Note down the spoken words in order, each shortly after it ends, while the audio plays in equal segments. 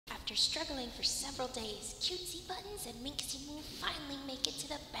After struggling for several days, Cutesy Buttons and Minxie Moo finally make it to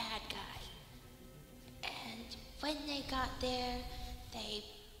the bad guy. And when they got there, they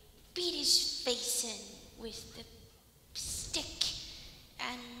beat his face in with the stick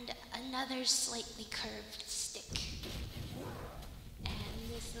and another slightly curved stick.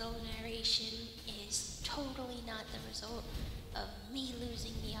 And this little narration is totally not the result of me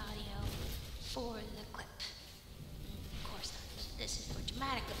losing the audio for the clip. Of course not. This is for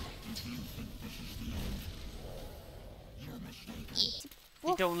dramatic effect.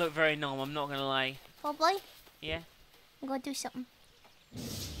 You don't look very Nom, I'm not gonna lie. Oh boy, Yeah? I'm gonna do something.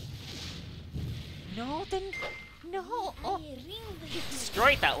 No, then... No! Oh. You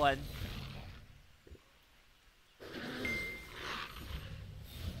destroyed that one.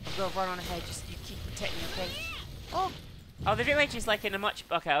 I'm gonna run on ahead, just you keep protecting your face. Oh! Oh, the village is like in a much...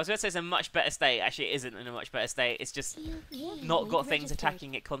 Okay, I was gonna say it's a much better state. Actually, it isn't in a much better state. It's just not got things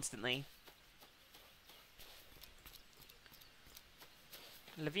attacking it constantly.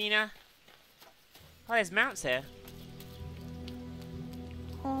 Lavina. Oh, there's mounts here.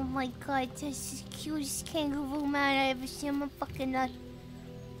 Oh my god, this is the cutest kangaroo man I ever seen in my fucking life.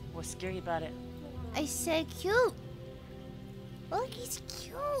 What's scary about it? I said cute. Look, he's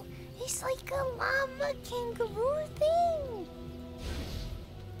cute. He's like a llama kangaroo thing.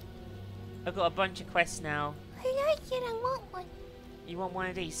 I've got a bunch of quests now. I like it, I want one. You want one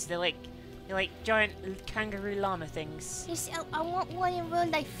of these? They're like giant kangaroo llama things. Yes, I want one in real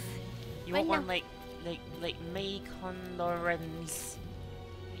life. You want one like May Condorans.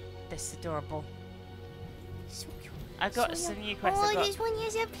 That's adorable. So cute. I've got some new quests. Oh, this one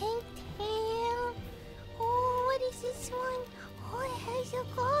has a pink tail. Oh, what is this one? Oh, it has a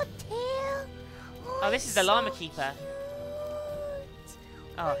gold tail. Oh, this is the so llama keeper. cute.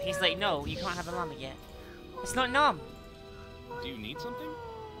 Oh, he's like, no, you can't have a llama yet. It's not Nom. Do you need something?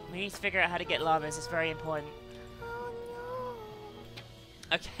 We need to figure out how to get llamas. It's very important. Oh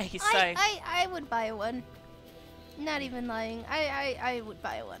no. Okay, so I would buy one. Not even lying. I would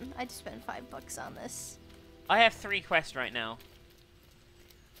buy one. I'd spend $5 on this. I have 3 quests right now.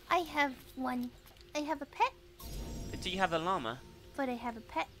 I have one. I have a pet, But do you have a llama? but I have a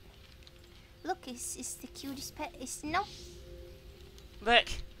pet. Look, it's the cutest pet. It's no Look.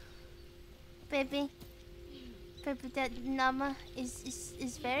 baby. Baby, that llama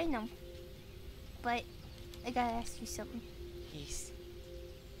is very numb. But I gotta ask you something. Yes.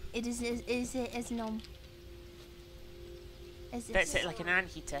 Is it as numb? As That's it, like an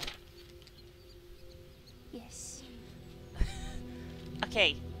anteater. Yes.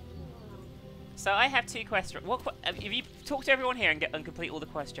 Okay. So I have 2 quests. Have you talked to everyone here and complete all the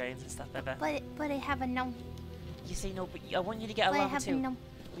quest trains and stuff, Beba? But I have a numb. You say no, but I want you to get a But I llama have a too. numb.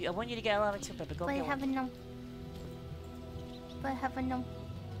 I want you to get a llama too, Beba. Go But I get have a one. numb. But I have a numb.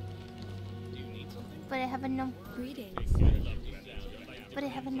 Do you need something? But I have a numb. Greetings. But I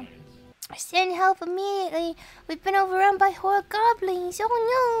have a numb. Send help immediately. We've been overrun by horror goblins. Oh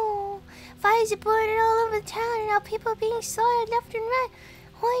no! Fires are burning all over the town and now people are being slaughtered left and right.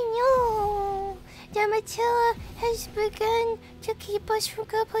 Oh no! The Matilla has begun to keep us from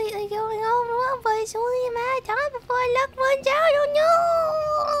completely going overrun, but it's only a matter of time before our luck runs out.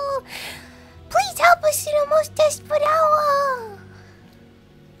 Oh no! Please help us in our most desperate hour!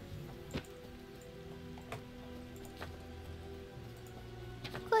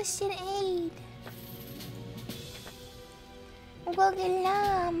 Question aid. We'll get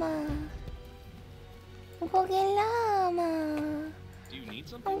llama. We'll get llama. Do you need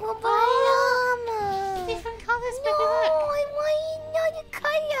something? I'm gonna buy llama. Different colours, No, Beba, look. I want another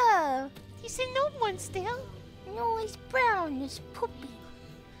color. You said no one still. No, it's brown. It's poopy.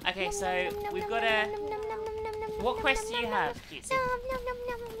 Okay, so we've got a... What quest do you have, Cutesy?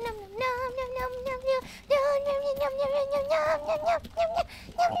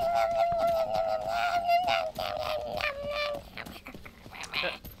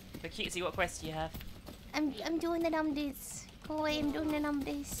 But Cutesy, what quest do you have? I'm doing the numbers. Go away, I'm doing the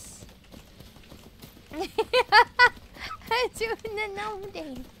numbers. I'm doing the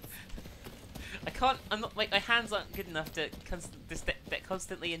numbers. I can't. I'm not. Like my hands aren't good enough to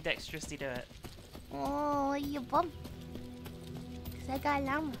constantly and dexterously do it. Oh, you bum. Cause I got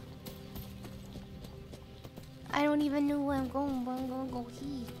llama. I don't even know where I'm going, but I'm gonna go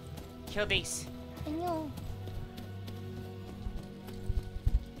here. Kill these. I know.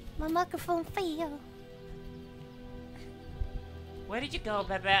 My microphone failed. Where did you go,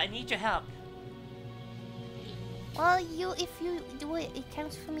 Bebe? I need your help. Well, if you do it, it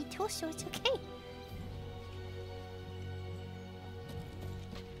counts for me too, so it's okay.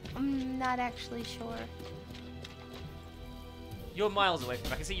 I'm not actually sure. You're miles away from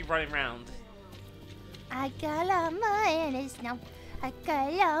me. I can see you running around. I got llama in his snow. I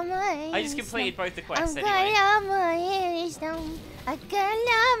got llama in I just his completed snow. both the quests I anyway. got llama in his snow. I got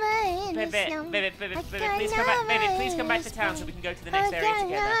llama in his snow. Baby, please come back. Baby, please come back to town so we can go to the next area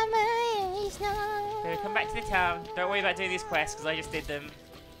together. Llama in his snow. Baby, come back to the town. Don't worry about doing these quests because I just did them.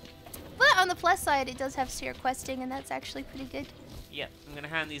 But on the plus side, it does have seer questing, and that's actually pretty good. Yep, I'm gonna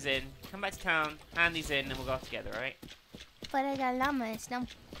hand these in. Come back to town, hand these in, and we'll go off together, alright? But I got a llama in his snow.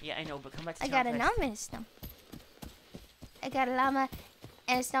 Yeah, I know, but come back to I town got a first. nom in his snow. I got a llama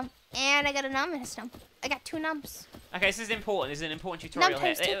and a stump, and I got a nom in a stump. I got 2 noms. Okay, this is important. This is an important tutorial Nom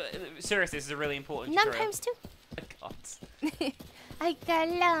here. times Seriously, this is a really important Nom tutorial. times 2. Oh, God. I got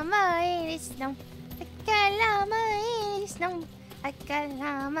a llama in his snow. I got a llama in his snow. I got a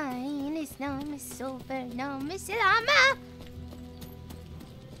llama in his snow. Miss Silver, no, Miss Llama.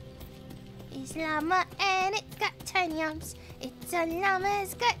 It's llama and it got tiny arms. It's a llama,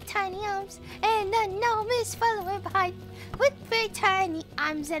 it's got tiny arms. And the gnome is following behind with very tiny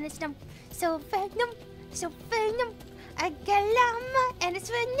arms and a stump. So venom, so venom. I got a llama and it's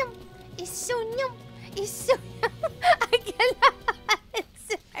venom. It's so yum, it's so yum. I got a llama,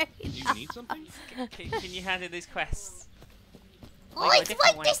 it's very Do you need something? Can you handle these quests? Oh, got a it's different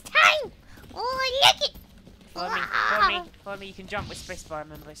right one. this time. Oh, I like it. Follow me, follow me, follow me. You can jump with spacebar,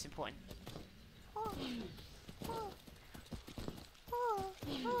 remember, it's important. Oh, oh, oh,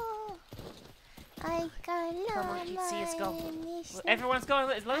 oh. I got a Come on, you llama see us go. in his Well, snow. everyone's going,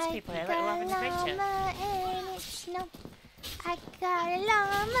 there's loads of people here. Like, we'll have an adventure. llama and it's snow. I got a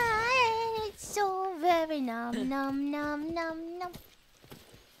llama and it's so very nom nom nom nom nom.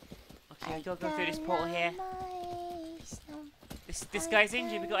 Okay, we gotta go through this portal here. llama and it's snow. This guy's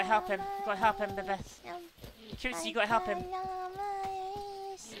injured. We gotta help him. We gotta help him, baby. Snow. Cutesy, you gotta help him. Llama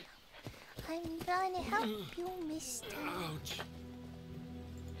and snow. I'm gonna help you, mister. Ouch.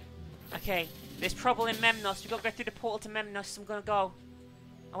 Okay, there's trouble in Memnos. We gotta go through the portal to Memnos. I'm gonna go.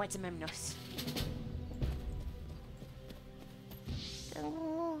 I went to Memnos.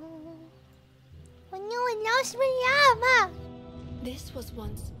 When you lost my llama. This was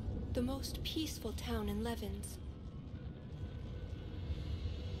once the most peaceful town in Levens.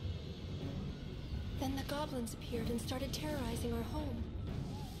 Then the goblins appeared and started terrorizing our home.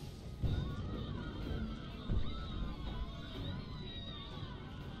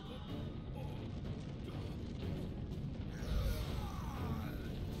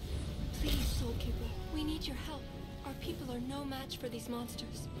 Please, Soulkeeper, we need your help. Our people are no match for these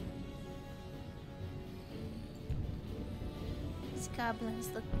monsters. These goblins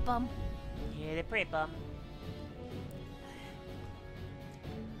look bum. Yeah, they're pretty bum.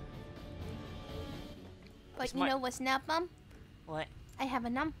 But It's you my- know what's not bum? What? I have a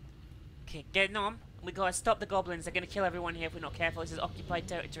num. Okay, get on. We gotta stop the goblins. They're gonna kill everyone here if we're not careful. This is occupied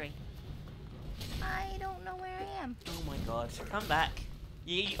territory. I don't know where I am. Oh my god. Come back.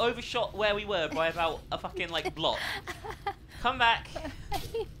 You overshot where we were by about a fucking, like, block. Come back.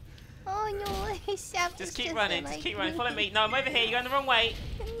 Oh no, it's Just keep running. Just keep running. Follow me. No, I'm over here. You're going the wrong way.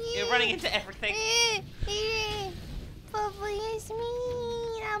 You're running into everything. Papa, it's me.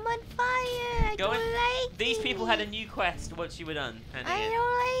 I'm on fire. I Go don't in. like These it. people had a new quest once you were done. handing I it.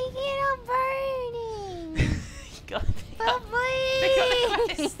 don't like it. I'm burning. God, Papa.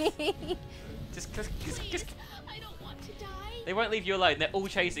 just, I don't want to die. they won't leave you alone. They're all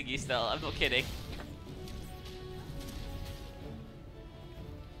chasing you still. I'm not kidding.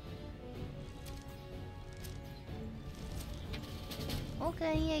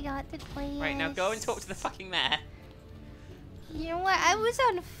 Okay, I got the quest. Right, now go and talk to the fucking mayor. You know what? I was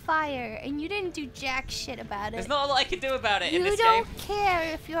on fire, and you didn't do jack shit about it. There's not a lot I can do about it in You this don't game. care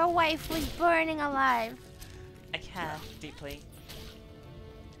if your wife was burning alive. I care deeply.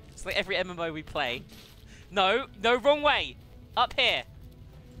 It's like every MMO we play. No, no, wrong way. Up here.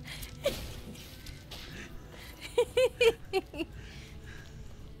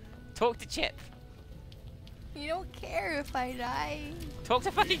 Talk to Chip. You don't care if I die. Talk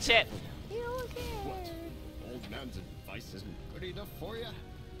to fucking Chip. You don't care. Old man's advice isn't good enough for you?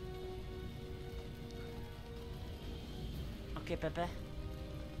 Okay, Bebe.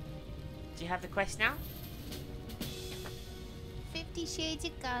 Do you have the quest now? 50 Shades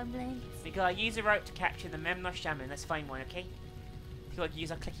of Goblin. We gotta use a rope to capture the Memnos Shaman. Let's find one, okay? We gotta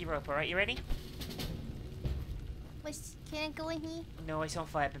use our clicky rope, alright? You ready? Can I go in here? No, it's on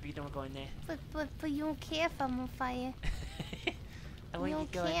fire, Bebe. You don't want to go in there. But you don't care if I'm on fire. I want You you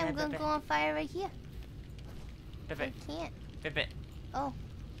don't to go in care. there, I'm gonna Bebe. go on fire right here. Bebe, I can't. Bebe, Oh.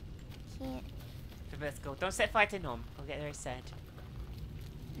 Can't. Bebe, let's go. Don't set fire to Nom. I'll get very sad.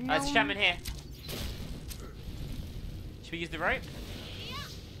 No. There's a shaman here. Should we use the rope?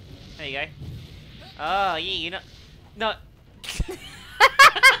 There you go. Oh, yeah, you know. No.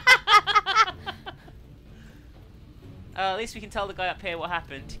 At least we can tell the guy up here what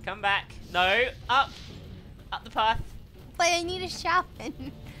happened. Come back. No, up. Up the path. But I need a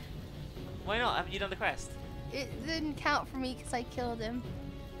shaman. Why not? Haven't you done the quest? It didn't count for me because I killed him.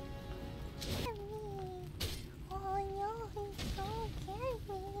 Oh no, he's so scary.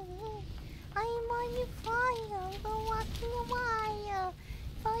 I'm on the fire, but walking a while.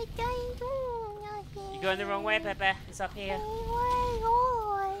 But I do nothing. You're going the wrong way, Pepe. It's up here.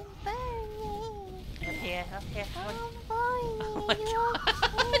 Lord, burning. Up here, up here. Come on. I'm burning. Oh my God.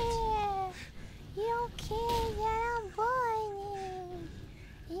 You don't care that I'm burning.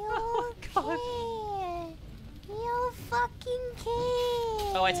 You Oh don't God. care. You fucking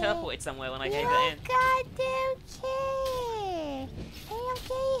care. Oh, I teleported somewhere when I gave you it in. goddamn care.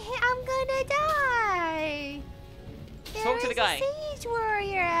 Hey, I'm gonna die. Talk to the guy. There is a siege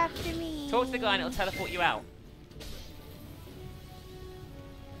warrior after me. Talk to the guy and it'll teleport you out.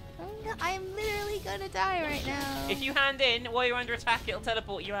 I'm literally gonna die right now. If you hand in while you're under attack, it'll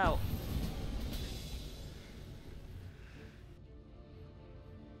teleport you out.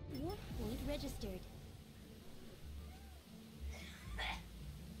 Warp point registered.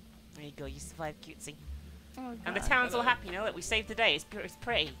 There you go, you survived, cutesy. Oh, And the God. town's all happy now. Look, we saved the day. It's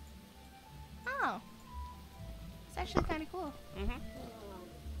pretty. Oh. It's actually kind of cool. Mhm.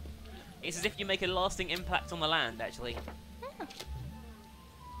 It's as if you make a lasting impact on the land, actually. Oh.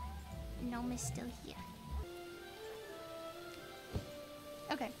 Nommest still here.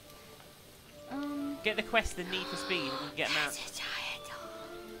 Okay. Get the quest, the need for speed, and we can get him out. That's a giant dog.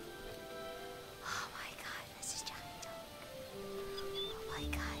 Oh my God, that's a giant dog. Oh my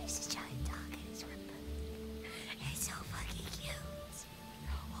God, it's a giant dog and it's ripping. It's so fucking cute.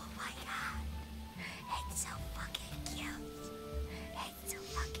 Oh my God. It's so fucking cute. It's so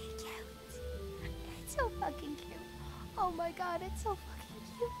fucking cute. It's so fucking cute. Oh my God, it's so fucking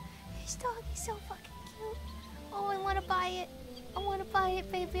cute. This dog is so fucking cute. Oh, I want to buy it. I want to buy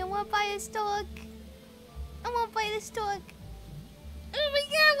it, baby. I want to buy this dog. I want to buy this dog. Oh my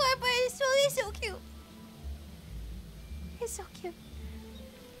God, I want to buy this dog. He's so cute. He's so cute.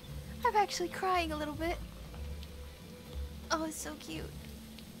 I'm actually crying a little bit. Oh, it's so cute.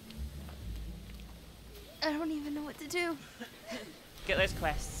 I don't even know what to do. Get those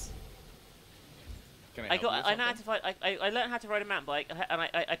quests. Can I help you with know how to something? fight. I learned how to ride a mountain bike, and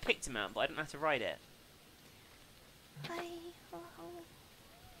I picked a mountain, but I didn't know how to ride it. Hi.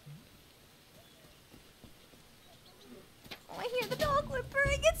 Oh, I hear the dog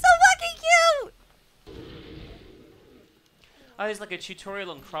whimpering. It's so fucking cute. Oh, there's like a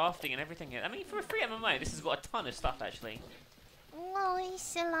tutorial on crafting and everything here. I mean, for a free MMO, this has got a ton of stuff actually. Oh,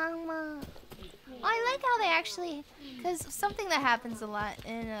 it's a llama. I like how they actually, because something that happens a lot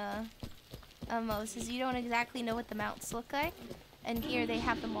in MMOs is you don't exactly know what the mounts look like, and here they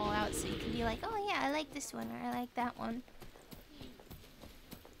have them all out, so you can be like, oh yeah, I like this one or I like that one.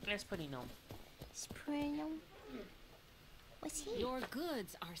 It's pretty nom. It's pretty. What's he? Your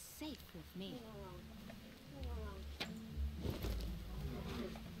goods are safe with me.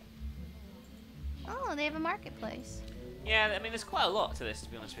 Oh, they have a marketplace. Yeah, I mean, there's quite a lot to this, to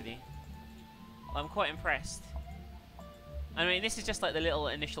be honest with you. I'm quite impressed. I mean, this is just like the little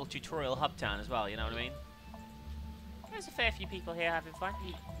initial tutorial hub town as well, you know what I mean? There's a fair few people here having fun.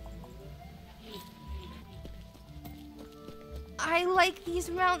 I like these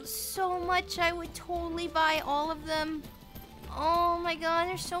mounts so much, I would totally buy all of them. Oh my God,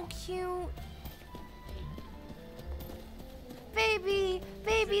 they're so cute. Baby,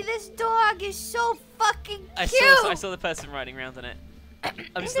 this dog is so fucking cute. I saw the person riding around on it. I'm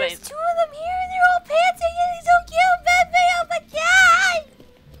And just there's letting. two of them here, and they're all panting, and he's so cute, baby. Oh my God!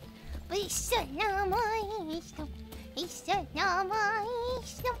 But it's a llama, it's a llama,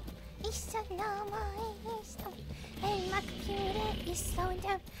 it's a llama, and my computer is slowing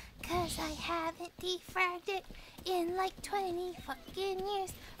down, cause I haven't defragged it in like 20 fucking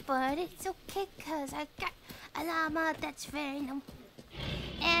years. But it's okay, cause I got a llama that's very numb.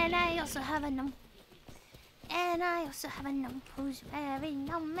 And I also have a numb. And I also have a numb who's very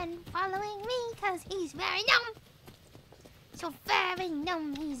numb and following me cause he's very numb. So very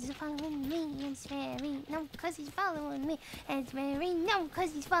numb, he's following me. It's very numb cause he's following me. And it's very numb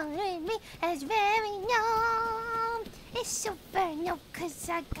cause he's following me. And it's very numb. It's so very numb cause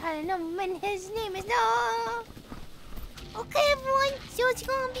I got a numb and his name is Numb. Okay everyone, so it's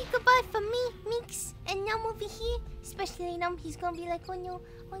gonna be goodbye for me, Meeks, and Numb over here. Especially Numb, he's gonna be like, oh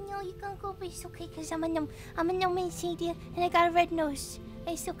no, you can't go, but it's okay, cause I'm a Numb and it's here, and I got a red nose.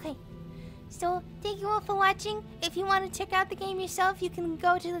 It's okay. So, thank you all for watching. If you want to check out the game yourself, you can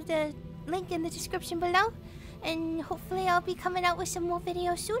go to the link in the description below. And hopefully I'll be coming out with some more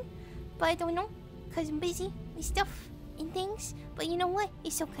videos soon. But I don't know, because I'm busy with stuff and things. But you know what?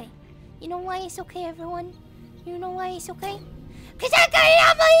 It's okay. You know why it's okay, everyone? You know why it's okay? Because I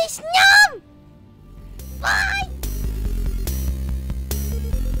got Llama is NOM! Bye!